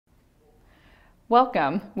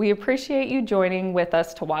Welcome. We appreciate you joining with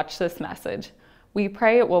us to watch this message. We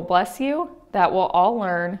pray it will bless you, that we'll all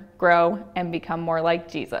learn, grow, and become more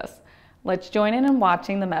like Jesus. Let's join in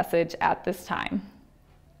watching the message at this time.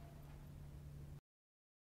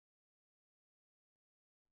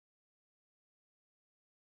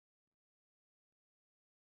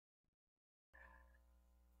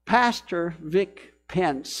 Pastor Vic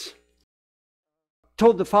Pence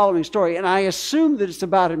told the following story, and I assume that it's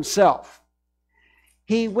about himself.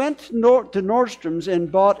 He went to Nordstrom's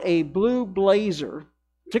and bought a blue blazer,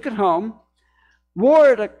 took it home,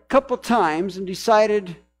 wore it a couple times, and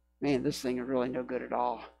decided, man, this thing is really no good at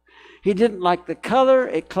all. He didn't like the color.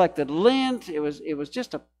 It collected lint. It was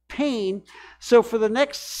just a pain. So for the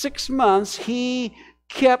next 6 months, he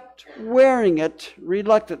kept wearing it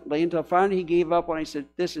reluctantly until finally he gave up when he said,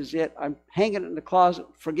 this is it. I'm hanging it in the closet.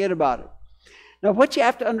 Forget about it. Now, what you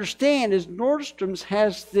have to understand is Nordstrom's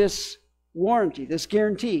has this warranty, this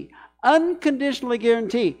guarantee, unconditionally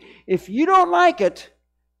guarantee. If you don't like it,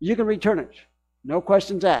 you can return it. No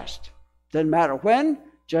questions asked. Doesn't matter when,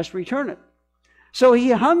 just return it. So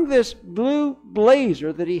he hung this blue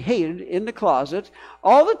blazer that he hated in the closet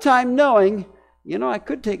all the time knowing, I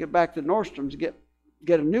could take it back to Nordstrom's and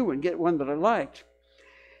get a new one, get one that I liked.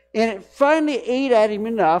 And it finally ate at him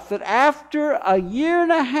enough that after a year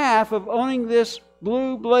and a half of owning this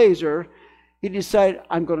blue blazer, he decided,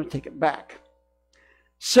 I'm going to take it back.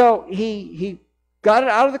 So he got it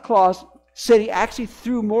out of the closet, said he actually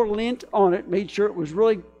threw more lint on it, made sure it was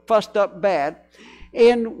really fussed up bad,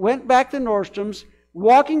 and went back to Nordstrom's,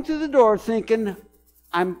 walking through the door thinking,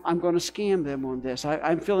 I'm going to scam them on this.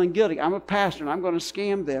 I'm feeling guilty. I'm a pastor, and I'm going to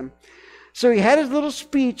scam them. So he had his little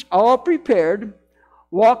speech all prepared,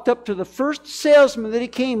 walked up to the first salesman that he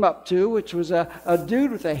came up to, which was a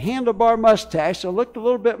dude with a handlebar mustache, so looked a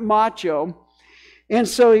little bit macho. And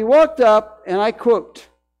so he walked up, and I quote,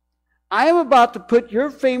 I am about to put your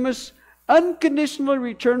famous unconditional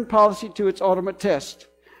return policy to its ultimate test.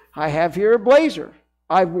 I have here a blazer.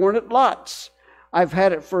 I've worn it lots. I've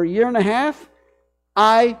had it for a year and a half.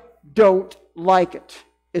 I don't like it.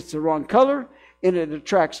 It's the wrong color, and it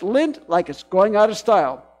attracts lint like it's going out of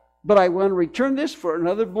style. But I want to return this for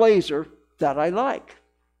another blazer that I like.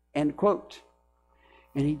 End quote.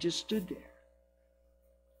 And he just stood there.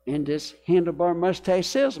 And this handlebar mustache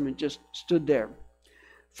salesman just stood there.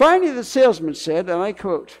 Finally, the salesman said, and I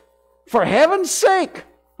quote, for heaven's sake,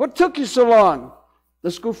 what took you so long?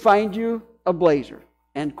 Let's go find you a blazer.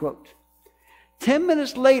 End quote. 10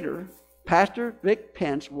 minutes later, Pastor Vic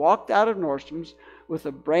Pence walked out of Nordstrom's with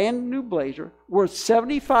a brand new blazer worth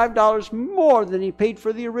 $75 more than he paid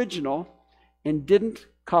for the original and didn't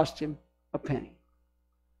cost him a penny.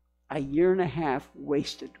 A year and a half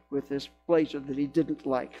wasted with this blazer that he didn't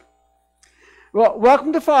like. Well,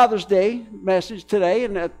 welcome to Father's Day message today,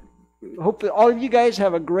 and hope that all of you guys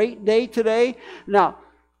have a great day today. Now,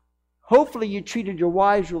 hopefully you treated your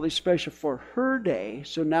wives really special for her day,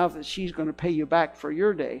 so now that she's going to pay you back for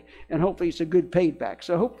your day, and hopefully it's a good payback.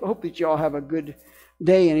 So hope that you all have a good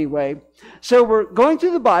day anyway. So we're going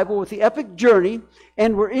through the Bible with the epic journey,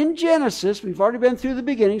 and we're in Genesis. We've already been through the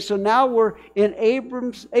beginning, so now we're in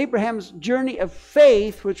Abraham's journey of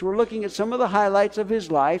faith, which we're looking at some of the highlights of his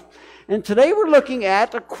life. And today we're looking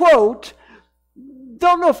at a quote.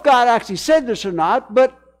 Don't know if God actually said this or not,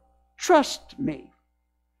 but trust me.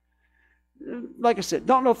 Like I said,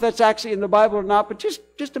 don't know if that's actually in the Bible or not, but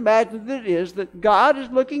just imagine that it is, that God is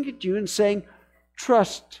looking at you and saying,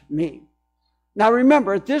 trust me. Now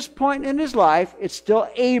remember, at this point in his life, it's still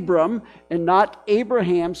Abram and not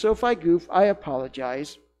Abraham, so if I goof, I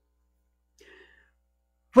apologize.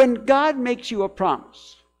 When God makes you a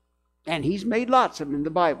promise, and he's made lots of them in the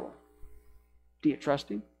Bible, do you trust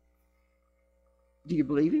him? Do you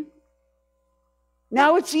believe him?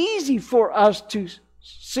 Now it's easy for us to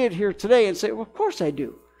sit here today and say, well, of course I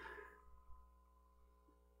do.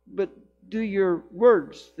 But do your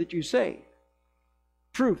words that you say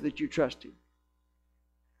prove that you trust him?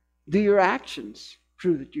 Do your actions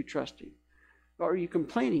prove that you trust him? Or are you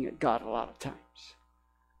complaining at God a lot of times?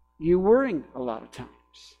 You're worrying a lot of times.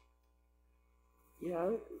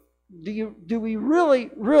 Do we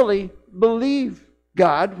really, really believe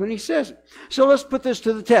God when he says it? So let's put this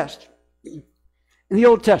to the test. In the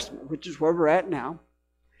Old Testament, which is where we're at now,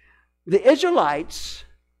 the Israelites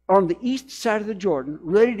are on the east side of the Jordan,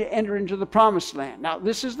 ready to enter into the promised land. Now,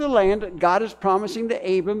 this is the land that God is promising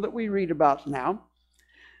to Abram that we read about now.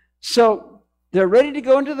 So they're ready to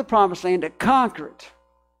go into the promised land to conquer it.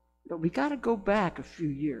 But we got to go back a few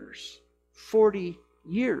years, 40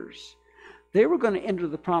 years. They were going to enter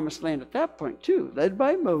the promised land at that point too, led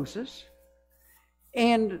by Moses.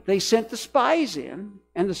 And they sent the spies in,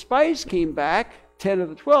 and the spies came back, 10 of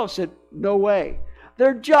the 12 said, no way.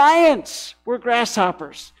 They're giants. We're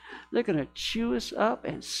grasshoppers. They're going to chew us up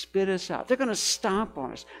and spit us out. They're going to stomp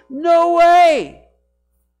on us. No way.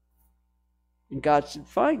 And God said,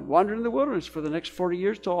 fine, wander in the wilderness for the next 40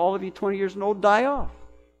 years till all of you 20 years and old die off.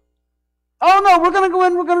 Oh no, we're going to go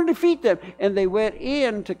in, we're going to defeat them. And they went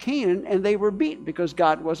into Canaan and they were beaten because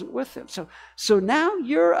God wasn't with them. So now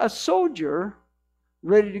you're a soldier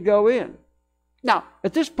ready to go in. Now,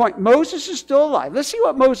 at this point, Moses is still alive. Let's see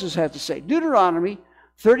what Moses has to say. Deuteronomy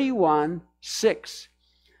 31:6.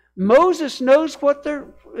 Moses knows what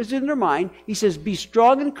is in their mind. He says, be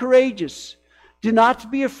strong and courageous. Do not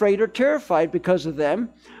be afraid or terrified because of them.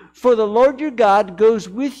 For the Lord your God goes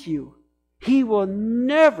with you. He will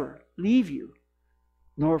never leave you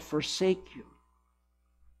nor forsake you.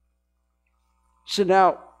 So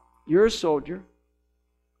now, you're a soldier.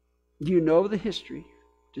 You know the history.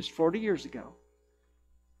 Just 40 years ago.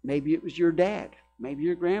 Maybe it was your dad, maybe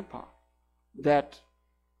your grandpa that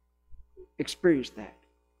experienced that.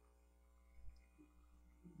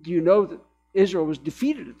 Do you know that Israel was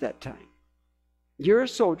defeated at that time? You're a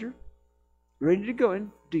soldier, ready to go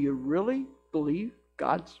in. Do you really believe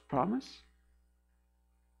God's promise?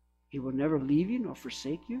 He will never leave you nor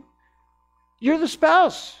forsake you. You're the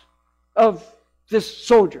spouse of this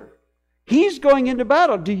soldier. He's going into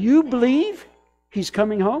battle. Do you believe he's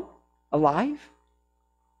coming home alive?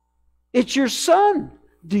 It's your son.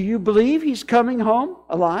 Do you believe he's coming home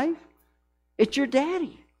alive? It's your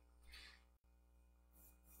daddy.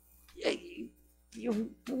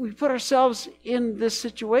 We put ourselves in this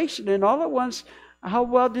situation, and all at once, how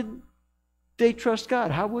well did they trust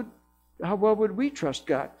God? How well would we trust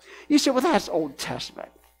God? You say, well, that's Old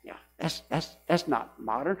Testament. Yeah, that's not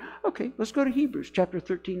modern. Okay, let's go to Hebrews chapter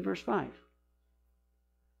 13, verse 5.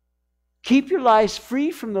 Keep your lives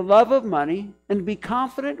free from the love of money and be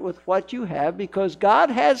confident with what you have, because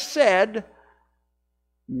God has said,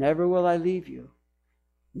 never will I leave you,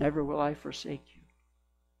 never will I forsake you.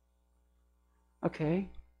 Okay.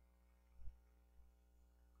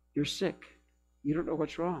 You're sick. You don't know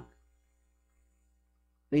what's wrong.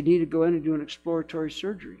 They need to go in and do an exploratory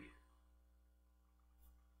surgery.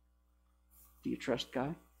 Do you trust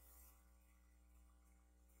God?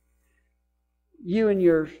 You and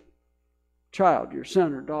your child, your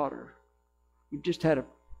son or daughter, you've just had a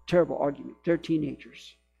terrible argument. They're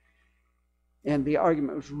teenagers. And the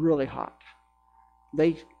argument was really hot.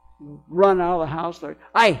 They run out of the house. Like,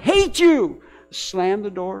 I hate you! Slam the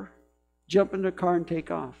door, jump in the car, and take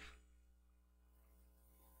off.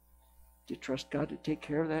 Do you trust God to take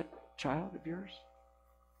care of that child of yours?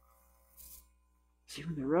 See,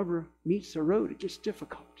 when the rubber meets the road, it gets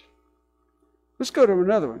difficult. Let's go to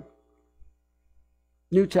another one.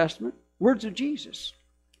 New Testament, words of Jesus.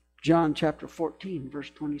 John chapter 14,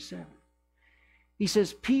 verse 27. He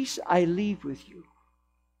says, peace I leave with you.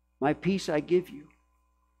 My peace I give you.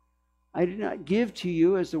 I do not give to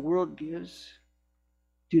you as the world gives.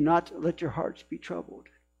 Do not let your hearts be troubled,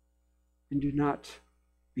 and do not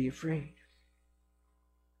be afraid.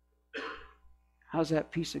 How's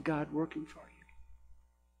that peace of God working for you?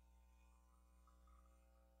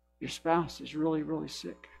 Your spouse is really, really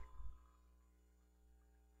sick.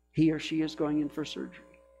 He or she is going in for surgery.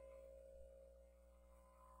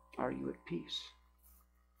 Are you at peace?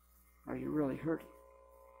 Are you really hurting?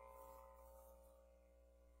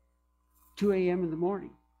 2 a.m. in the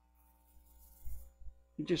morning.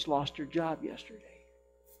 You just lost your job yesterday.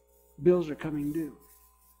 Bills are coming due.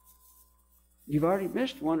 You've already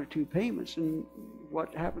missed 1 or 2 payments, and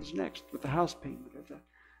what happens next with the house payment or the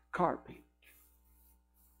car payment?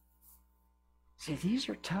 See, these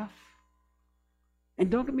are tough.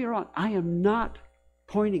 And don't get me wrong, I am not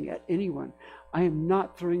pointing at anyone. I am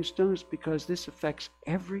not throwing stones, because this affects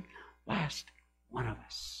every last one of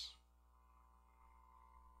us.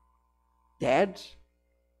 Dads,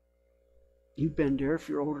 you've been there if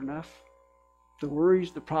you're old enough. The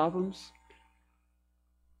worries, the problems.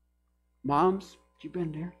 Moms, you've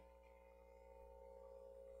been there.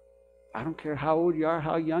 I don't care how old you are,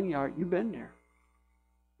 how young you are, you've been there.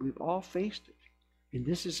 We've all faced it. And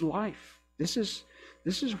this is life. This is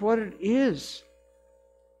what it is.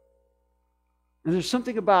 And there's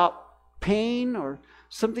something about pain, or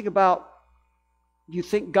something about you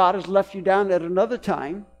think God has left you down at another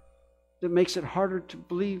time, that makes it harder to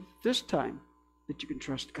believe this time that you can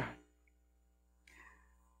trust God.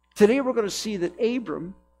 Today we're going to see that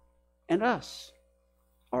Abram and us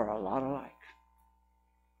are a lot alike.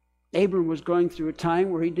 Abram was going through a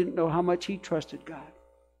time where he didn't know how much he trusted God.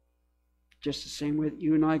 Just the same way that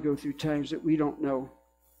you and I go through times that we don't know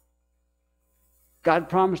God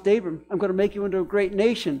promised Abram, I'm going to make you into a great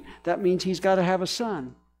nation. That means he's got to have a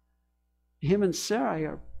son. Him and Sarai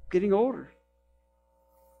are getting older.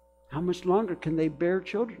 How much longer can they bear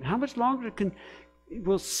children? How much longer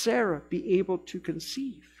will Sarah be able to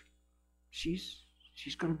conceive? She's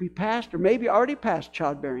going to be past, or maybe already past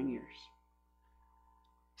childbearing years.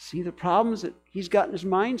 See the problems that he's got in his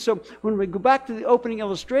mind? So when we go back to the opening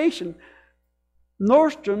illustration,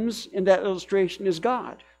 Nordstrom's in that illustration is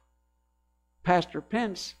God. Pastor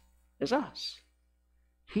Pence is us.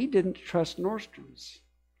 He didn't trust Nordstrom's.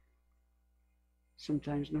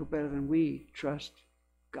 Sometimes no better than we trust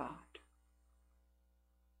God.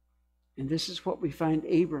 And this is what we find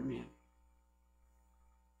Abram in.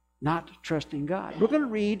 Not trusting God. We're going to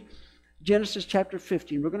read Genesis chapter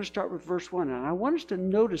 15. We're going to start with verse 1. And I want us to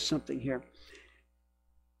notice something here.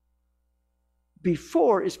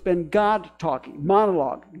 Before, it's been God talking,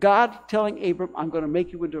 monologue. God telling Abram, I'm going to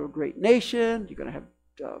make you into a great nation. You're going to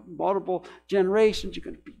have multiple generations. You're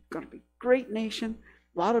going to be a great nation.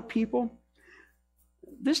 A lot of people.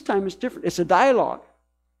 This time it's different. It's a dialogue.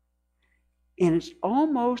 And it's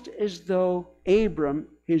almost as though Abram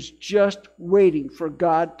is just waiting for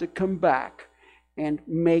God to come back and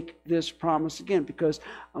make this promise again. Because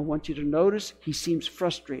I want you to notice he seems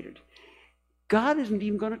frustrated. God isn't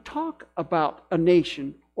even going to talk about a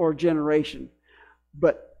nation or a generation.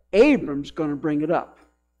 But Abram's going to bring it up.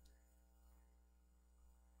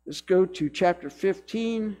 Let's go to chapter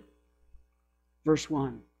 15, verse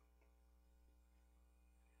 1.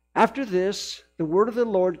 After this, the word of the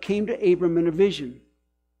Lord came to Abram in a vision.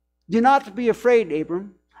 Do not be afraid,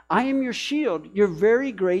 Abram. I am your shield, your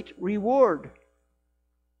very great reward.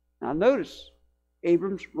 Now notice,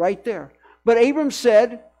 Abram's right there. But Abram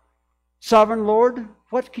said, Sovereign Lord,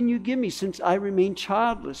 what can you give me since I remain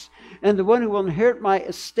childless? And the one who will inherit my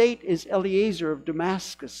estate is Eliezer of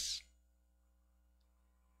Damascus.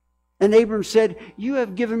 And Abram said, You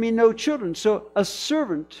have given me no children, so a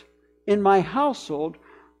servant in my household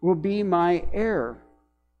will be my heir.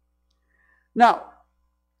 Now,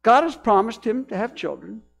 God has promised him to have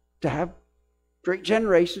children, to have great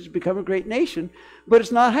generations, to become a great nation, but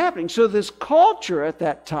it's not happening. So this culture at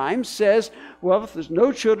that time says, well, if there's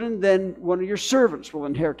no children, then one of your servants will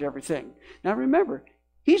inherit everything. Now remember,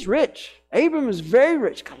 he's rich. Abram is very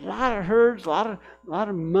rich, got a lot of herds, a lot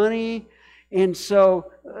of money, and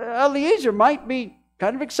so Eliezer might be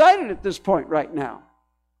kind of excited at this point right now.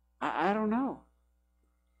 I don't know.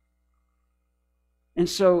 And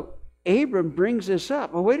so Abram brings this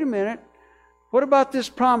up. Oh, wait a minute. What about this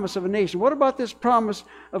promise of a nation? What about this promise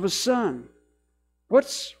of a son?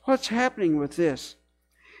 What's happening with this?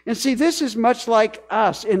 And see, this is much like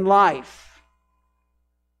us in life.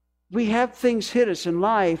 We have things hit us in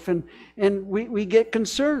life, and we get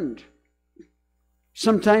concerned.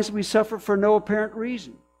 Sometimes we suffer for no apparent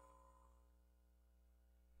reason.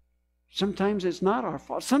 Sometimes it's not our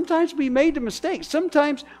fault. Sometimes we made a mistake.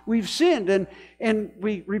 Sometimes we've sinned and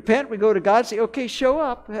we repent. We go to God and say, okay, show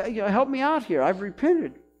up. Help me out here. I've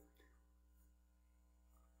repented.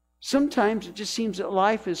 Sometimes it just seems that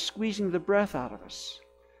life is squeezing the breath out of us.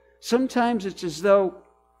 Sometimes it's as though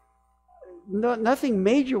nothing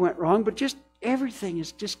major went wrong, but just everything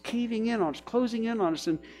is just caving in on us, closing in on us,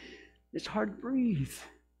 and it's hard to breathe.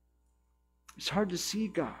 It's hard to see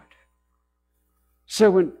God. So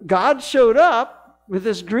when God showed up with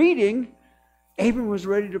this greeting, Abram was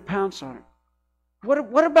ready to pounce on it.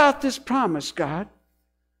 What about this promise, God?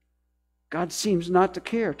 God seems not to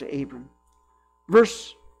care to Abram.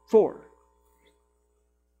 Verse 4.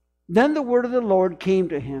 Then the word of the Lord came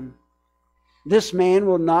to him. This man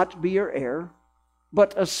will not be your heir,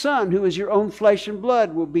 but a son who is your own flesh and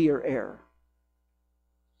blood will be your heir.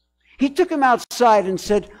 He took him outside and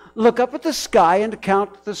said, Look up at the sky and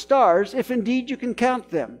count the stars, if indeed you can count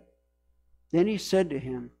them. Then he said to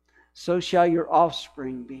him, So shall your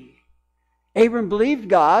offspring be. Abram believed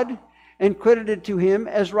God and credited to him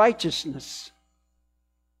as righteousness.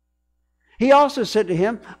 He also said to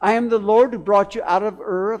him, I am the Lord who brought you out of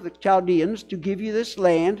Ur of the Chaldeans to give you this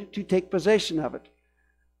land to take possession of it.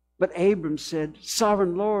 But Abram said,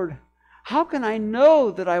 Sovereign Lord, how can I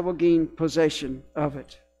know that I will gain possession of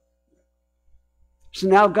it? So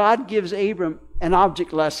now God gives Abram an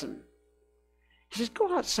object lesson. He says,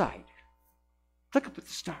 go outside. Look up at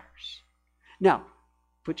the stars. Now,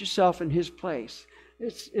 put yourself in his place.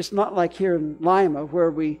 It's not like here in Lima where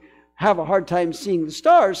we have a hard time seeing the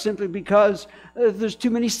stars simply because there's too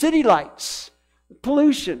many city lights,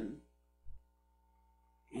 pollution.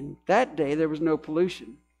 In that day, there was no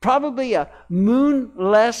pollution. Probably a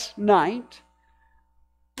moonless night,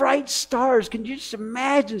 bright stars. Can you just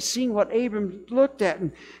imagine seeing what Abram looked at?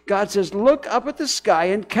 And God says, look up at the sky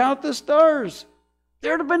and count the stars.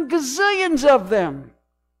 There would have been gazillions of them.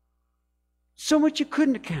 So much you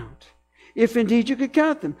couldn't count, if indeed you could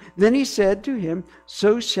count them. Then he said to him,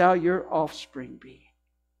 so shall your offspring be.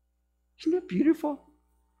 Isn't that beautiful?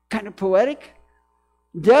 Kind of poetic?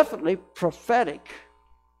 Definitely prophetic.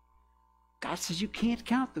 God says you can't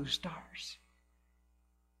count those stars.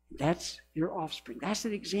 That's your offspring. That's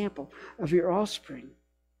an example of your offspring.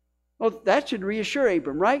 Well, that should reassure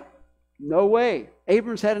Abram, right? No way.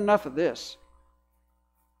 Abram's had enough of this.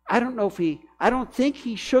 I don't think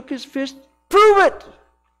he shook his fist. Prove it!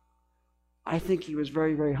 I think he was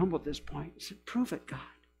very, very humble at this point. He said, prove it, God.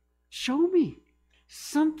 Show me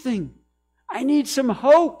something. I need some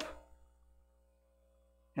hope.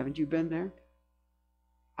 Haven't you been there?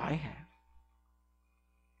 I have.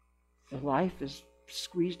 The life is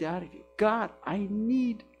squeezed out of you. God, I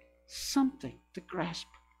need something to grasp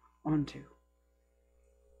onto.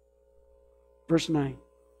 Verse 9.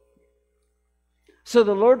 So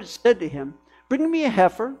the Lord said to him, bring me a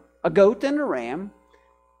heifer, a goat, and a ram,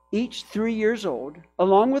 each 3 years old,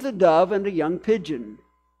 along with a dove and a young pigeon.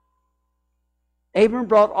 Abram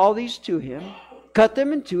brought all these to him, cut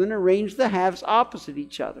them in two, and arranged the halves opposite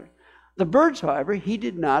each other. The birds, however, he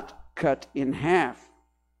did not cut in half.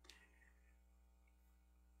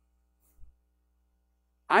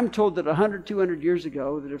 I'm told that 100, 200 years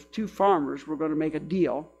ago, that if two farmers were going to make a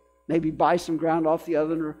deal, maybe buy some ground off the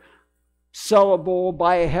other, or sell a bull,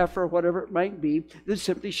 buy a heifer, whatever it might be, they'd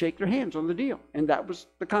simply shake their hands on the deal. And that was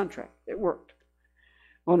the contract. It worked.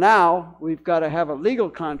 Well, now we've got to have a legal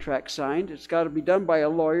contract signed. It's got to be done by a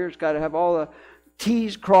lawyer. It's got to have all the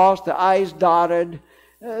T's crossed, the I's dotted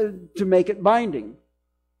to make it binding.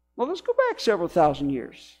 Well, let's go back several thousand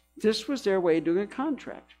years. This was their way of doing a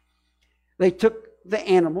contract. They took the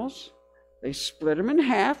animals, they split them in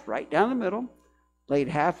half, right down the middle, laid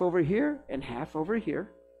half over here and half over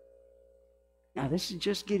here. Now, this is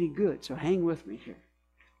just getting good, so hang with me here.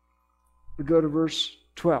 We go to verse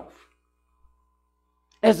 12.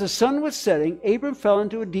 As the sun was setting, Abram fell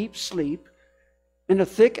into a deep sleep, and a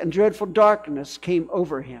thick and dreadful darkness came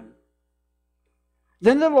over him.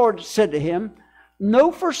 Then the Lord said to him,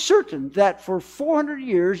 know for certain that for 400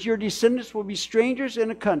 years your descendants will be strangers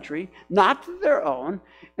in a country not their own,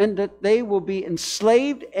 and that they will be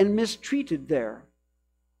enslaved and mistreated there.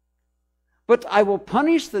 But I will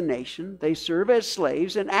punish the nation they serve as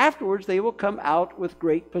slaves, and afterwards they will come out with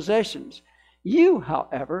great possessions. You,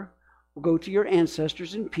 however, will go to your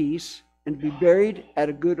ancestors in peace and be buried at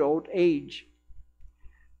a good old age.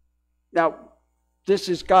 Now, this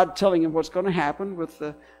is God telling him what's going to happen with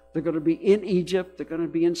they're going to be in Egypt, they're going to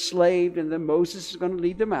be enslaved, and then Moses is going to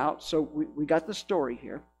lead them out. So we got the story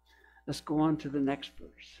here. Let's go on to the next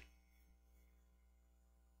verse.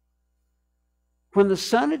 When the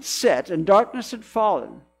sun had set and darkness had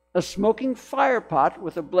fallen, a smoking firepot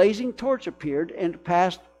with a blazing torch appeared and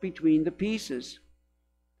passed between the pieces.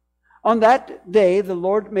 On that day the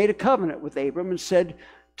Lord made a covenant with Abram and said,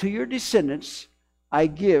 to your descendants I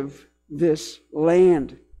give this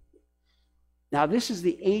land. Now, this is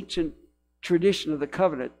the ancient tradition of the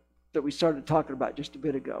covenant that we started talking about just a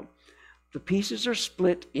bit ago. The pieces are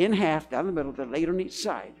split in half down the middle. They're laid on each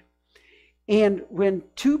side. And when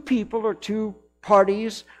two people or two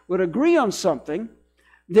parties would agree on something,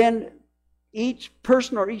 then each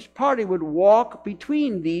person or each party would walk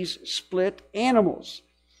between these split animals.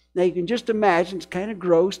 Now, you can just imagine, it's kind of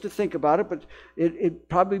gross to think about it, but it'd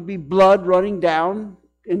probably be blood running down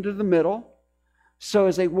into the middle. So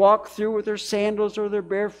as they walk through with their sandals or their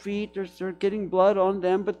bare feet, they're getting blood on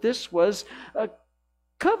them. But this was a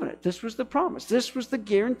covenant. This was the promise. This was the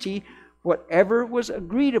guarantee. Whatever was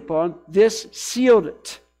agreed upon, this sealed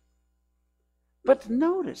it. But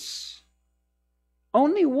notice,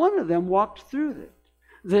 only one of them walked through it.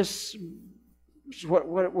 This, what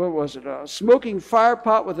was it? A smoking fire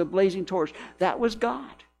pot with a blazing torch. That was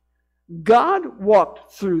God. God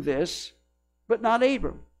walked through this, but not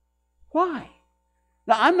Abram. Why?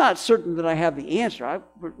 Now, I'm not certain that I have the answer.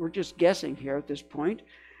 We're just guessing here at this point.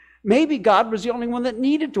 Maybe God was the only one that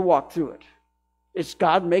needed to walk through it. It's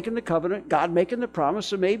God making the covenant, God making the promise,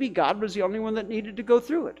 so maybe God was the only one that needed to go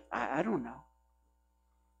through it. I don't know.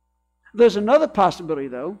 There's another possibility,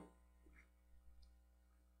 though.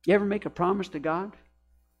 You ever make a promise to God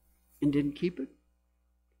and didn't keep it?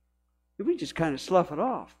 We just kind of slough it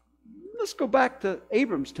off. Let's go back to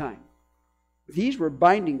Abram's time. These were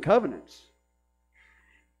binding covenants.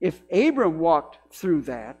 If Abram walked through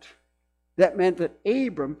that, that meant that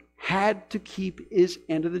Abram had to keep his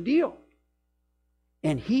end of the deal.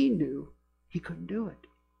 And he knew he couldn't do it.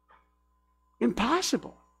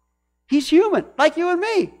 Impossible. He's human, like you and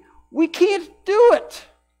me. We can't do it.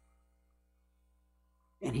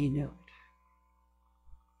 And he knew it.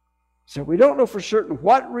 So we don't know for certain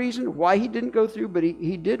what reason, why he didn't go through, but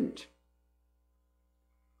he didn't.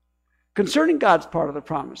 Concerning God's part of the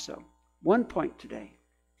promise, though, one point today.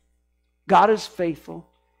 God is faithful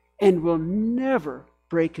and will never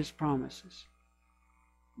break his promises.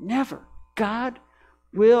 Never. God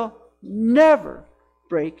will never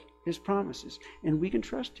break his promises. And we can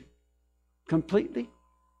trust him completely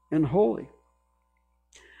and wholly.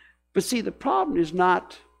 But see, the problem is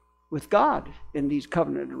not with God in these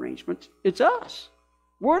covenant arrangements. It's us.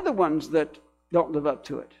 We're the ones that don't live up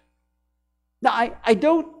to it. Now, I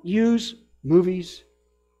don't use movies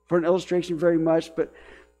for an illustration very much, but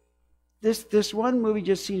this one movie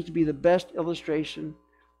just seems to be the best illustration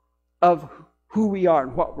of who we are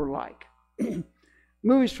and what we're like.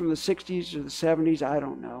 Movies from the 60s or the 70s, I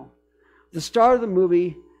don't know. The star of the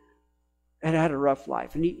movie had a rough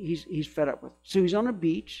life, and he's fed up with it. So he's on a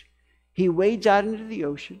beach. He wades out into the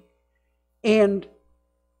ocean and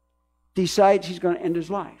decides he's going to end his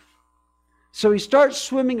life. So he starts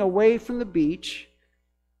swimming away from the beach,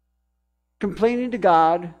 complaining to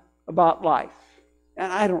God about life.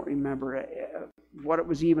 And I don't remember what it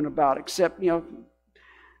was even about, except,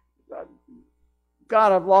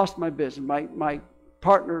 God, I've lost my business. My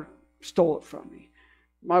partner stole it from me.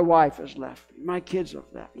 My wife has left me. My kids have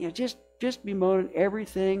left me. Just bemoaning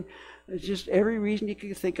everything. Just every reason he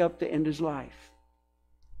could think up to end his life.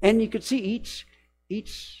 And you could see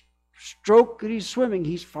each stroke that he's swimming,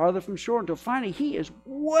 he's farther from shore until finally he is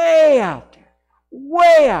way out there.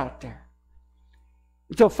 Way out there.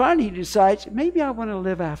 Until finally he decides, maybe I want to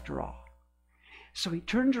live after all. So he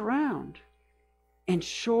turns around, and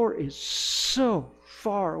shore is so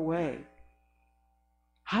far away.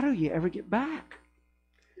 How do you ever get back?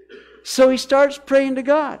 So he starts praying to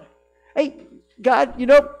God. Hey, God,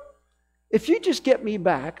 if you just get me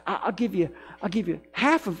back, I'll give you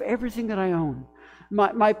half of everything that I own.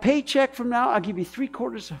 My paycheck from now, I'll give you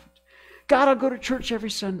 3/4 of it. God, I'll go to church every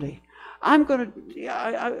Sunday. I'm going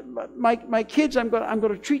to, my kids, I'm going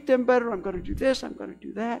to treat them better. I'm going to do this. I'm going to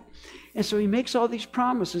do that. And so he makes all these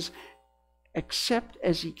promises, except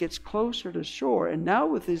as he gets closer to shore, and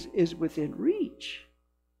now is within reach,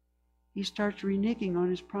 he starts reneging on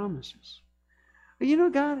his promises. But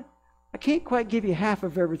God, I can't quite give you half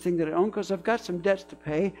of everything that I own because I've got some debts to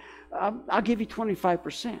pay. I'll give you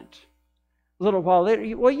 25%. A little while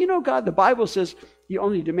later, well, God, the Bible says you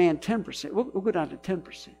only demand 10%. We'll go down to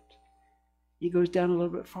 10%. He goes down a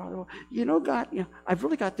little bit farther. God, I've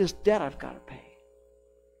really got this debt I've got to pay.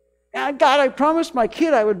 And God, I promised my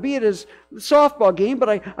kid I would be at his softball game, but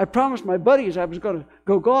I promised my buddies I was going to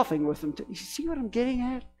go golfing with them. You see what I'm getting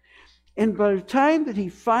at? And by the time that he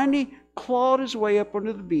finally clawed his way up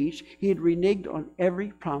onto the beach, he had reneged on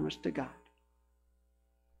every promise to God.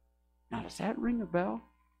 Now, does that ring a bell?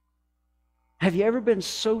 Have you ever been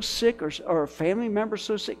so sick or a family member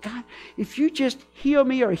so sick? God, if you just heal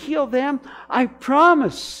me or heal them, I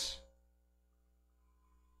promise.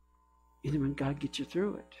 And then when God gets you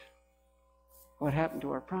through it, what happened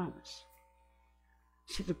to our promise?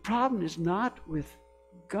 See, the problem is not with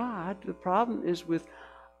God. The problem is with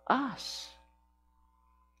us.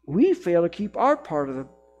 We fail to keep our part of the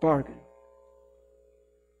bargain.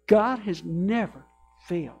 God has never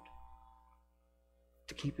failed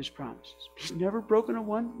to keep his promises. He's never broken a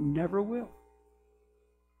one, never will.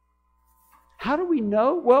 How do we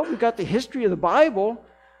know? Well, we've got the history of the Bible,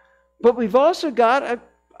 but we've also got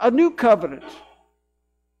a new covenant.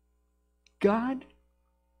 God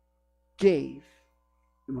gave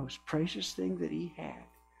the most precious thing that he had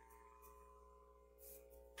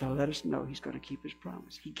to let us know he's going to keep his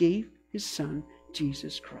promise. He gave his son,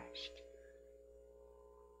 Jesus Christ.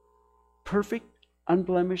 Perfect,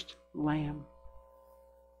 unblemished lamb.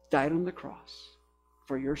 Died on the cross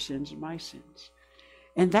for your sins and my sins.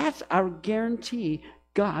 And that's our guarantee.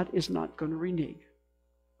 God is not going to renege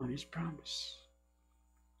on his promise.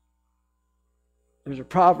 There's a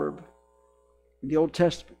proverb in the Old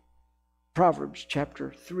Testament, Proverbs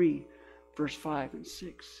chapter 3, verse 5 and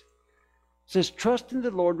 6. It says, trust in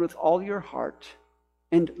the Lord with all your heart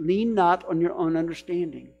and lean not on your own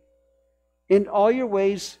understanding. In all your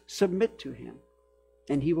ways submit to him,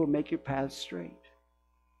 and he will make your paths straight.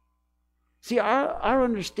 See, our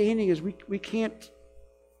understanding is we can't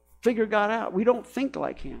figure God out. We don't think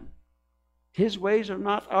like him. His ways are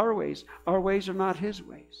not our ways. Our ways are not his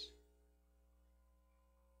ways.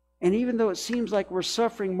 And even though it seems like we're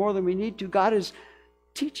suffering more than we need to, God is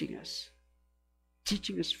teaching us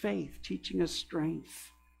faith, teaching us strength.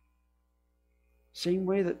 Same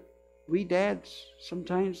way that we dads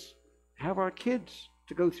sometimes have our kids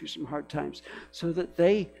to go through some hard times so that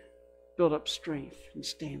they build up strength and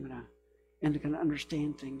stamina and can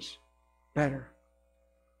understand things better.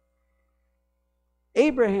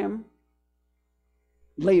 Abraham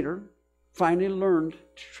later finally learned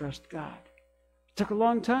to trust God. It took a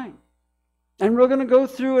long time. And we're going to go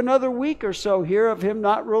through another week or so here of him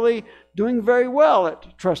not really doing very well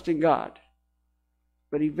at trusting God.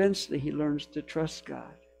 But eventually he learns to trust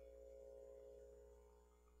God.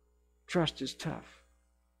 Trust is tough.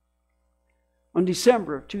 On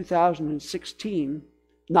December of 2016,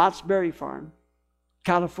 Knott's Berry Farm,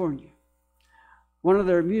 California, one of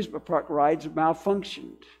their amusement park rides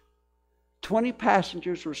malfunctioned. 20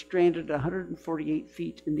 passengers were stranded 148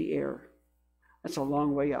 feet in the air. That's a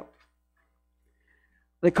long way up.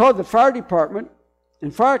 They called the fire department,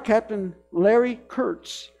 and Fire Captain Larry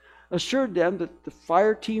Kurtz assured them that the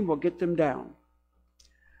fire team will get them down.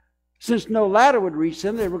 Since no ladder would reach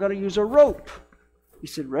them, they were going to use a rope. He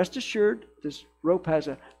said, rest assured, this rope has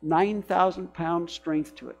a 9,000-pound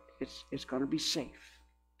strength to it. It's going to be safe.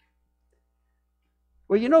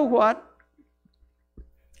 Well, you know what?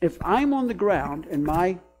 If I'm on the ground and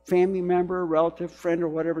my family member, relative, friend, or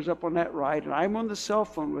whatever's up on that ride, and I'm on the cell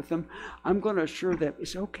phone with them, I'm going to assure them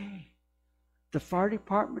it's okay. The fire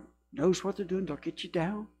department knows what they're doing. They'll get you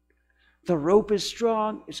down. The rope is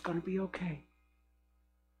strong. It's going to be okay.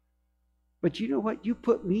 But you know what? You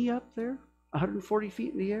put me up there, 140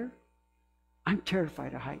 feet in the air, I'm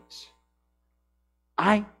terrified of heights.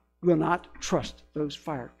 I will not trust those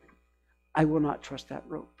firemen. I will not trust that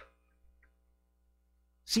rope.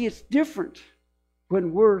 See, it's different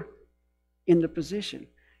when we're in the position.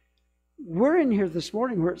 We're in here this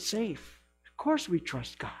morning where it's safe. Of course we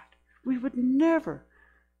trust God. We would never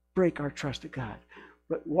break our trust of God.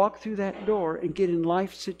 But walk through that door and get in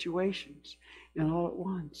life situations, and all at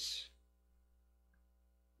once,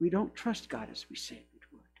 we don't trust God as we said we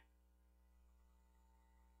would.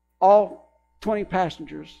 All 20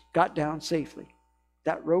 passengers got down safely.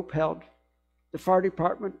 That rope held. The fire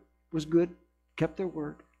department was good, kept their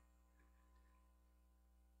word.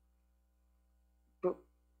 But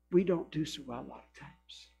we don't do so well a lot of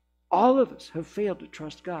times. All of us have failed to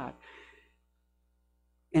trust God.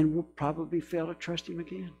 And we'll probably fail to trust Him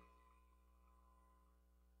again.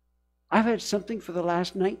 I've had something for the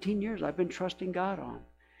last 19 years I've been trusting God on.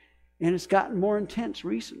 And it's gotten more intense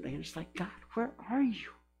recently. And it's like, God, where are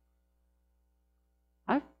you?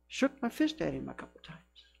 I've shook my fist at Him a couple times.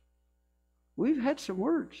 We've had some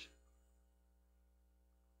words.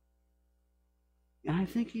 And I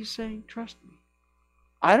think He's saying, trust me.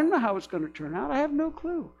 I don't know how it's going to turn out. I have no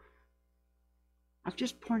clue. I'm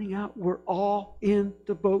just pointing out we're all in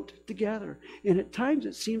the boat together. And at times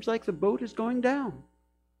it seems like the boat is going down.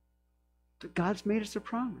 But God's made us a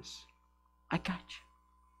promise. I got you.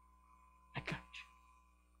 I got you.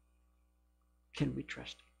 Can we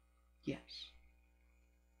trust Him? Yes.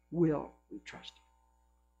 Will we trust Him?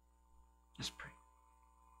 Let's pray.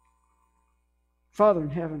 Father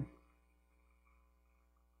in heaven,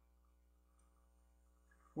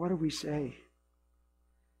 what do we say?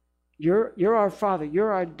 You're our Father.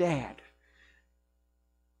 You're our Dad.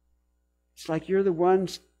 It's like you're the one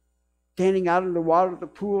standing out in the water of the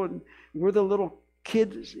pool, and we're the little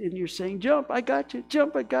kids, and you're saying, jump, I got you.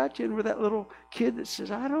 Jump, I got you. And we're that little kid that says,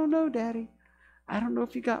 I don't know, Daddy. I don't know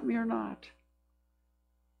if you got me or not.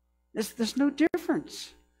 There's no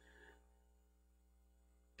difference.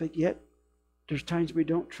 But yet, there's times we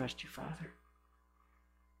don't trust you, Father.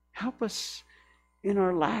 Help us in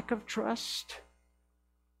our lack of trust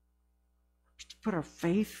to put our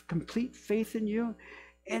faith, complete faith in you,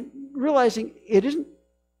 and realizing it isn't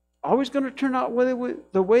always going to turn out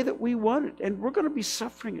the way that we want it. And we're going to be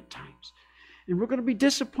suffering at times. And we're going to be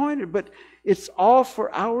disappointed. But it's all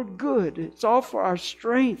for our good. It's all for our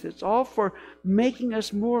strength. It's all for making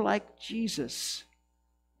us more like Jesus.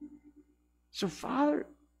 So, Father,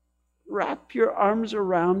 wrap your arms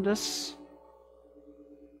around us.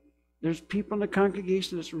 There's people in the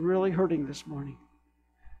congregation that's really hurting this morning.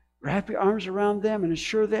 Wrap your arms around them and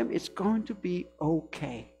assure them it's going to be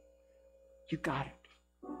okay. You got it.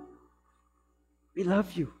 We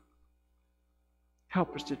love you.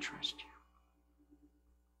 Help us to trust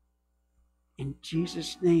you. In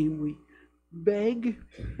Jesus' name we beg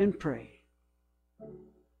and pray.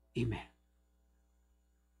 Amen.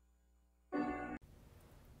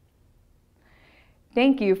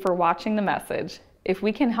 Thank you for watching the message. If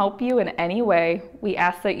we can help you in any way, we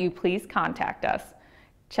ask that you please contact us.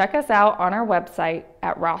 Check us out on our website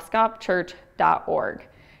at roscopchurch.org.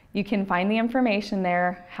 You can find the information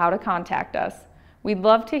there, how to contact us. We'd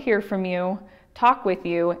love to hear from you. talk with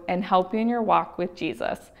you, and help you in your walk with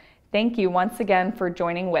Jesus. Thank you once again for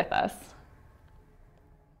joining with us.